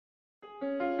Hello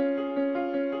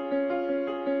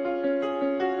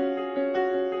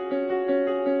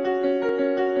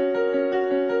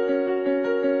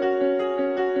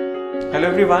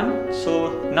everyone.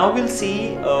 So now we'll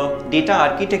see data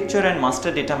architecture and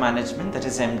master data management, that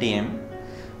is MDM.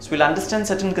 So we'll understand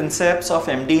certain concepts of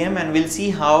MDM and we'll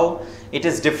see how it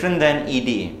is different than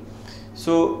EDA.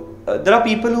 So there are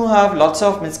people who have lots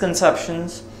of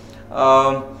misconceptions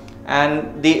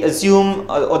and they assume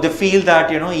or they feel that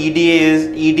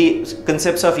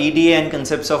concepts of EDA and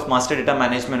concepts of master data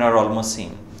management are almost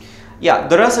same. Yeah,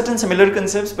 there are certain similar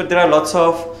concepts, but there are lots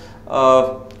of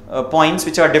points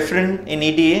which are different in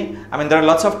EDA. I mean, there are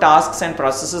lots of tasks and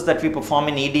processes that we perform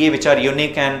in EDA which are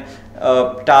unique, and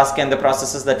tasks and the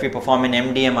processes that we perform in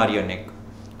MDM are unique.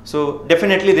 So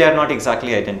definitely they are not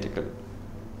exactly identical.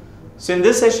 So in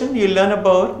this session you will learn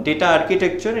about data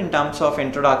architecture in terms of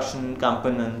introduction,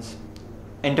 components,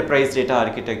 enterprise data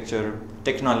architecture,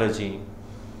 technology,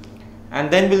 and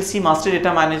then we'll see master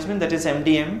data management, that is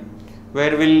MDM,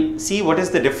 where we'll see what is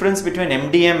the difference between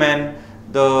MDM and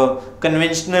the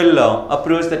conventional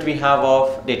approach that we have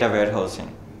of data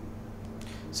warehousing.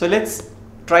 So let's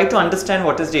try to understand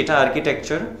what is data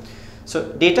architecture.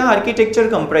 So data architecture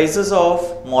comprises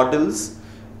of models,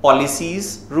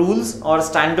 policies, rules or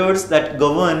standards that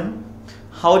govern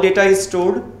how data is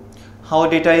stored, how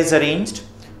data is arranged,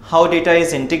 how data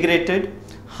is integrated,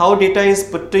 how data is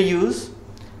put to use,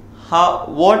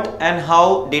 what and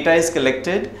how data is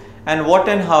collected, and what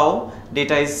and how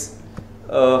data is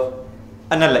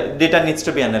data needs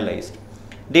to be analyzed.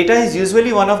 Data is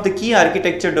usually one of the key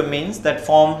architecture domains that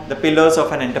form the pillars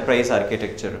of an enterprise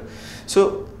architecture.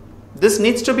 So this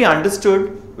needs to be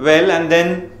understood well, and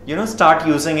then start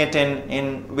using it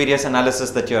in various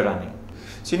analysis that you are running.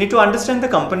 So you need to understand the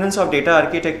components of data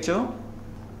architecture.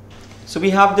 So we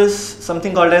have this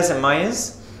something called as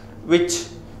MIS, which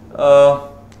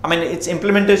its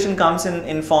implementation comes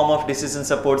in form of decision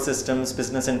support systems,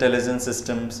 business intelligence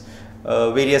systems,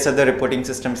 various other reporting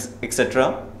systems,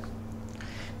 etc.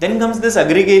 Then comes this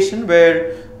aggregation,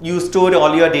 where you store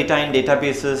all your data in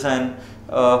databases and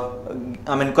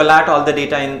collate all the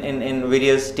data in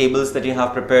various tables that you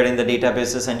have prepared in the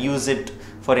databases and use it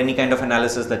for any kind of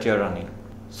analysis that you are running.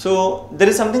 So there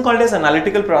is something called as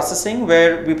analytical processing,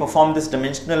 where we perform this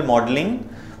dimensional modeling,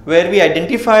 where we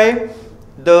identify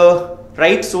the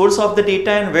right source of the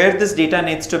data and where this data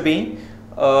needs to be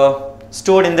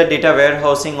stored in the data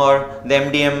warehousing or the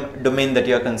MDM domain that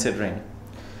you are considering.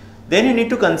 Then you need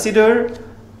to consider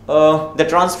the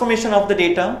transformation of the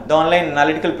data, the online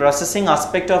analytical processing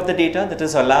aspect of the data, that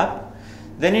is OLAP.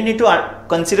 Then you need to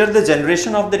consider the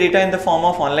generation of the data in the form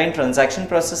of online transaction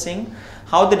processing,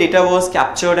 how the data was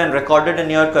captured and recorded in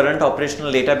your current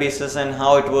operational databases and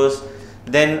how it was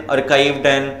then archived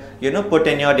and put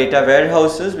in your data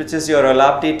warehouses, which is your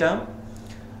OLAP data.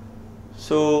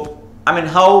 So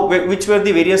which were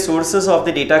the various sources of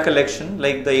the data collection,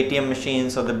 like the ATM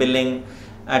machines or the billing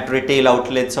at retail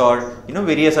outlets, or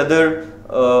various other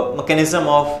mechanism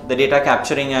of the data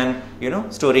capturing and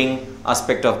storing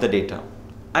aspect of the data.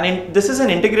 And this is an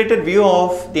integrated view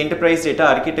of the enterprise data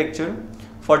architecture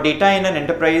for data in an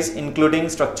enterprise, including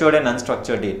structured and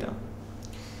unstructured data.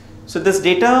 So this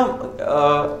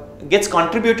data gets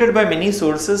contributed by many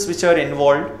sources which are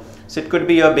involved. So it could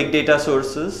be your big data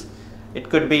sources, it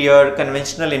could be your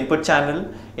conventional input channel,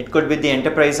 it could be the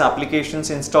enterprise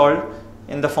applications installed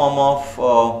in the form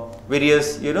of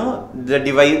various the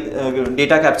device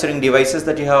data capturing devices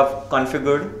that you have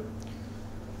configured.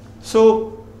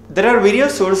 So there are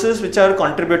various sources which are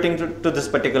contributing to this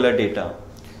particular data,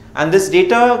 and this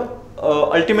data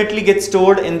ultimately gets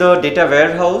stored in the data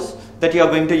warehouse that you are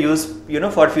going to use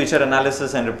for future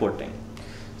analysis and reporting.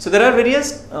 So there are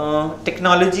various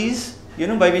technologies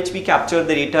by which we capture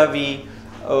the data,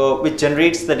 which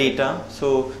generates the data.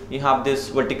 So you have this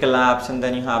vertical apps, and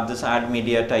then you have this ad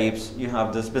media types, you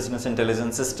have this business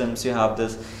intelligence systems, you have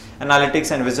this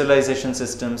analytics and visualization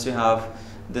systems, you have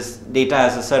this data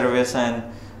as a service, and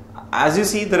as you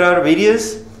see there are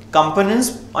various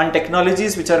components and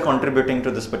technologies which are contributing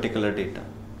to this particular data.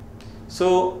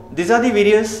 So these are the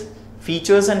various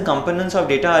features and components of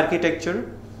data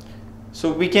architecture.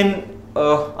 So we can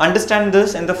understand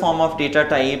this in the form of data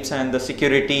types and the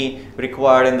security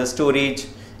required and the storage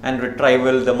and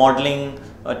retrieval, the modeling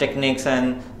techniques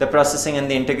and the processing and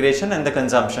the integration and the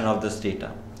consumption of this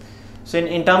data. So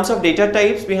in terms of data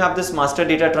types, we have this master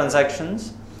data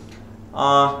transactions,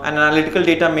 an analytical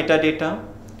data metadata.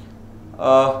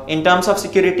 In terms of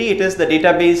security, it is the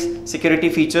database security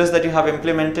features that you have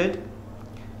implemented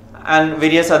and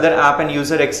various other app and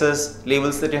user access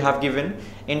labels that you have given.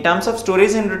 In terms of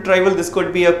storage and retrieval, this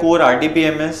could be a core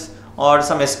RDBMS or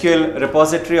some SQL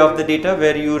repository of the data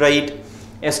where you write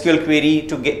SQL query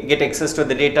to get access to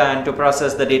the data and to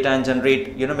process the data and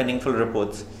generate meaningful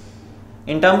reports.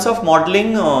 In terms of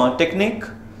modeling technique,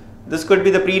 this could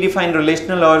be the predefined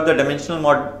relational or the dimensional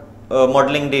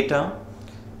modeling data.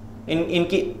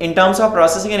 In terms of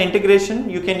processing and integration,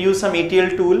 you can use some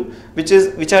ETL tool, which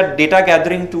are data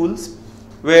gathering tools,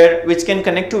 which can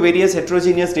connect to various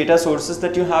heterogeneous data sources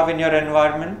that you have in your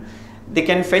environment. They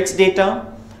can fetch data,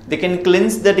 they can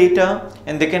cleanse the data,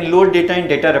 and they can load data in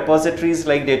data repositories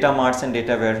like data marts and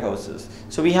data warehouses.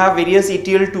 So we have various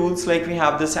ETL tools, like we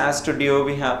have the SAS Studio,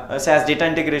 we have SAS Data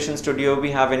Integration Studio,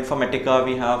 we have Informatica,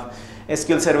 we have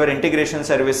SQL Server Integration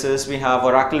Services, we have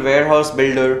Oracle Warehouse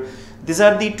Builder. These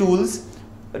are the tools,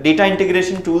 data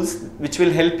integration tools, which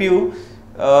will help you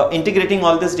integrating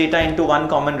all this data into one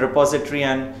common repository,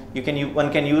 and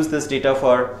one can use this data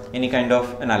for any kind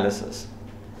of analysis.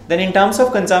 Then in terms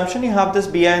of consumption, you have this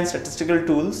BI and statistical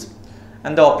tools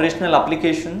and the operational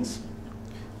applications,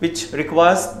 which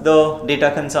requires the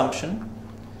data consumption.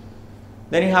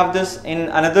 Then you have this, in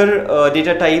another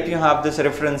data type, you have this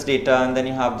reference data, and then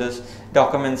you have this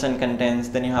documents and contents,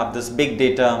 then you have this big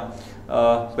data,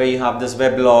 where you have this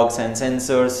web logs and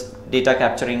sensors, data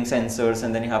capturing sensors,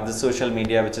 and then you have the social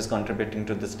media which is contributing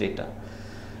to this data.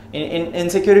 In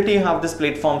security, you have this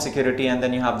platform security, and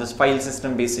then you have this file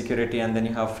system based security, and then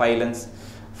you have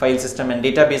file system and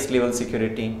database level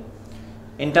security.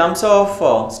 In terms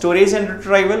of storage and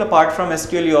retrieval, apart from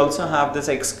SQL, you also have this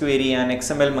XQuery and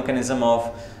XML mechanism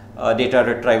of data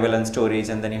retrieval and storage,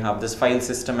 and then you have this file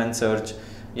system and search.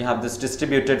 You have this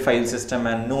distributed file system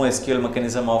and NoSQL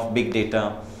mechanism of big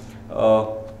data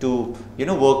to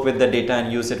work with the data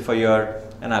and use it for your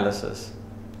analysis.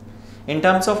 In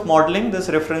terms of modeling, this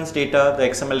reference data, the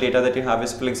XML data that you have,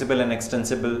 is flexible and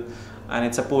extensible, and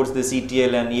it supports this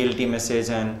ETL and ELT message.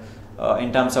 And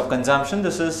in terms of consumption,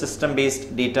 this is system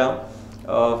based data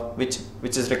which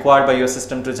is required by your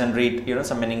system to generate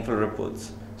some meaningful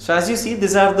reports. So as you see,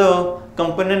 these are the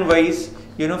component wise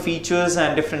features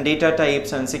and different data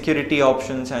types and security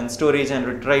options and storage and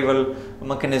retrieval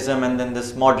mechanism, and then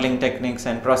this modeling techniques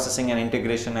and processing and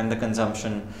integration and the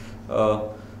consumption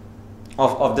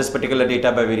of this particular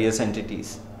data by various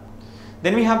entities.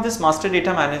 Then we have this master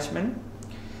data management.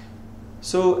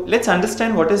 So let's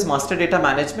understand what is master data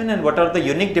management and what are the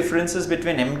unique differences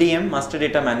between MDM, master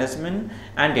data management,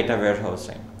 and data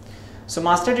warehousing. So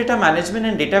master data management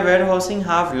and data warehousing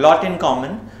have a lot in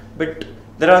common, but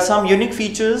there are some unique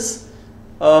features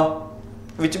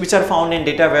which are found in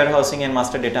data warehousing and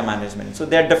master data management. So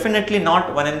they are definitely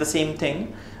not one and the same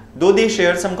thing, though they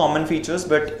share some common features,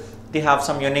 but they have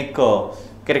some unique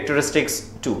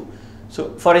characteristics too.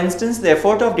 So for instance, the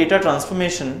effort of data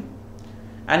transformation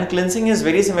and cleansing is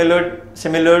very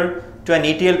similar to an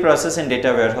ETL process in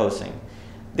data warehousing.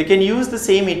 They can use the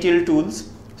same ETL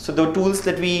tools. So the tools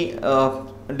that we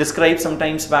described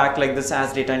sometimes back, like the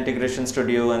SAS Data Integration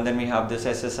Studio, and then we have this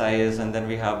SSIS, and then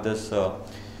we have this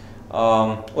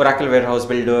Oracle Warehouse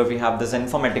Builder, we have this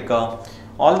Informatica.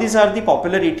 All these are the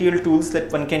popular ETL tools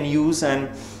that one can use and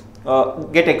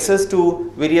get access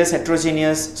to various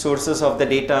heterogeneous sources of the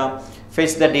data,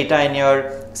 fetch the data in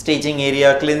your staging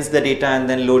area, cleanse the data, and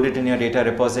then load it in your data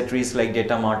repositories like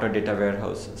data mart or data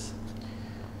warehouses.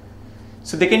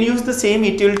 So they can use the same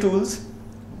ETL tools,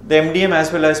 the MDM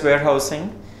as well as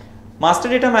warehousing. Master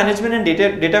data management and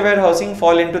data warehousing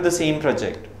fall into the same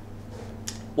project.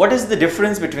 What is the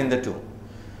difference between the two?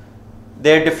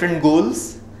 There are different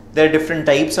goals, there are different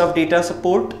types of data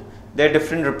support, there are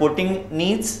different reporting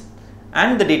needs,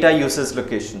 and the data users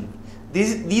location.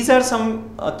 These are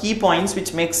some key points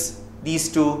which makes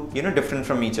these two different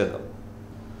from each other.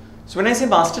 So when I say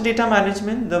master data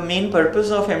management, the main purpose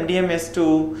of MDM is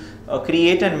to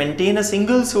create and maintain a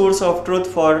single source of truth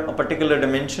for a particular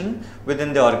dimension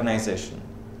within the organization.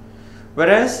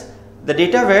 Whereas the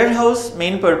data warehouse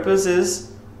main purpose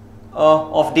is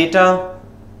of data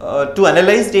to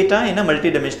analyze data in a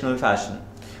multidimensional fashion,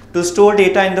 to store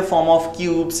data in the form of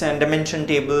cubes and dimension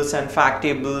tables and fact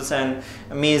tables and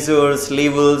measures,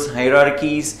 labels,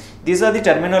 hierarchies. These are the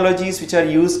terminologies which are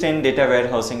used in data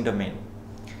warehousing domain,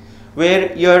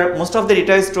 where most of the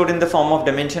data is stored in the form of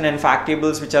dimension and fact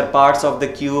tables, which are parts of the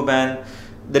cube, and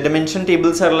the dimension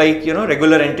tables are like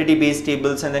regular entity based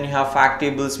tables, and then you have fact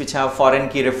tables which have foreign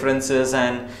key references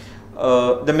and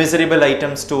the measurable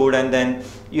items stored, and then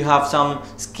you have some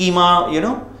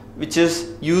schema which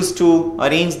is used to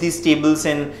arrange these tables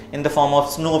in the form of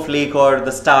snowflake or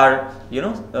the star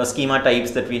schema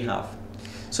types that we have.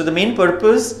 So the main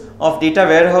purpose of data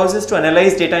warehouse is to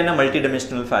analyze data in a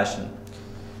multidimensional fashion.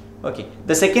 Okay,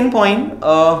 the second point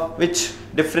which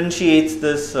differentiates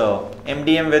this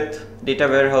MDM with data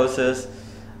warehouses,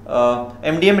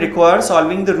 MDM requires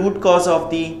solving the root cause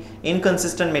of the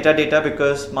inconsistent metadata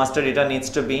because master data needs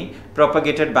to be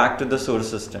propagated back to the source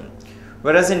system.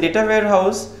 Whereas in data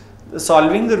warehouse,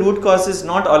 solving the root cause is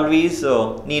not always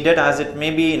needed, as it may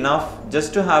be enough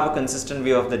just to have a consistent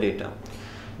view of the data.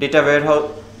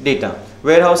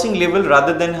 Warehousing level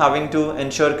rather than having to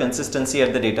ensure consistency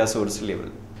at the data source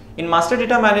level. In master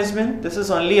data management, this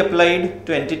is only applied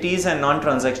to entities and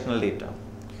non-transactional data.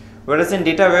 Whereas in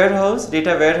data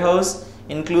warehouse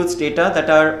includes data that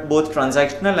are both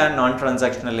transactional and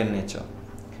non-transactional in nature.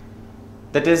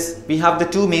 That is, we have the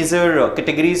two major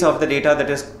categories of the data, that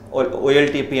is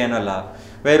OLTP and OLAP,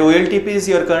 where OLTP is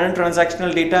your current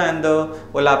transactional data and the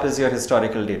OLAP is your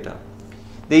historical data.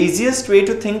 The easiest way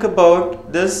to think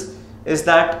about this is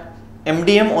that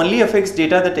MDM only affects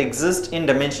data that exists in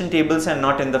dimension tables and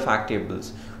not in the fact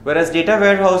tables, whereas data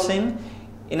warehousing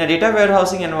in a data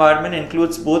warehousing environment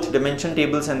includes both dimension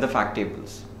tables and the fact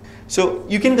tables. So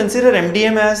you can consider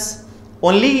MDM as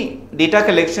only data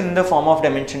collection in the form of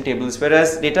dimension tables,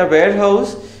 whereas data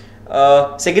warehouse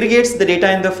segregates the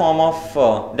data in the form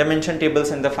of dimension tables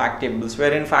and the fact tables,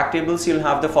 where in fact tables you will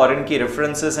have the foreign key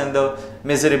references and the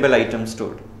measurable items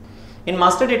stored. In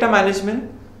master data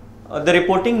management, the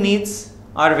reporting needs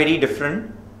are very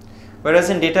different, whereas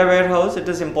in data warehouse it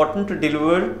is important to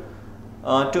deliver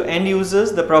to end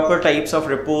users the proper types of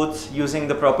reports using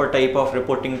the proper type of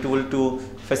reporting tool to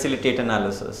facilitate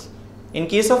analysis. In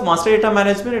case of master data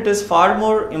management, it is far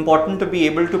more important to be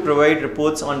able to provide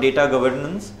reports on data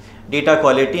governance, data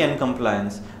quality and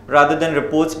compliance rather than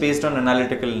reports based on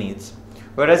analytical needs.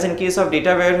 Whereas in case of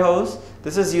data warehouse,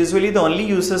 this is usually the only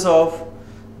uses of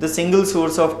the single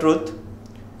source of truth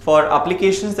for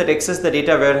applications that access the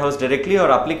data warehouse directly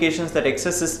or applications that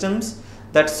access systems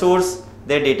that source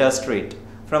their data straight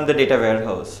from the data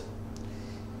warehouse.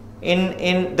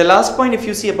 In the last point, if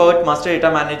you see about master data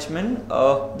management,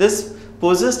 this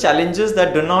poses challenges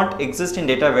that do not exist in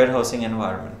data warehousing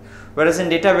environment. Whereas in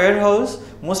data warehouse,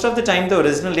 most of the time the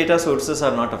original data sources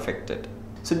are not affected.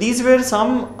 So these were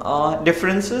some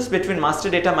differences between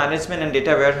master data management and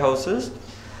data warehouses.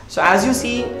 So as you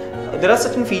see, there are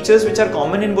certain features which are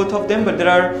common in both of them, but there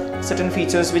are certain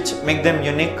features which make them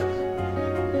unique,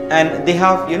 and they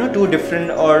have two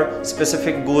different or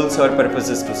specific goals or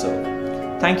purposes to serve.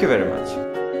 Thank you very much.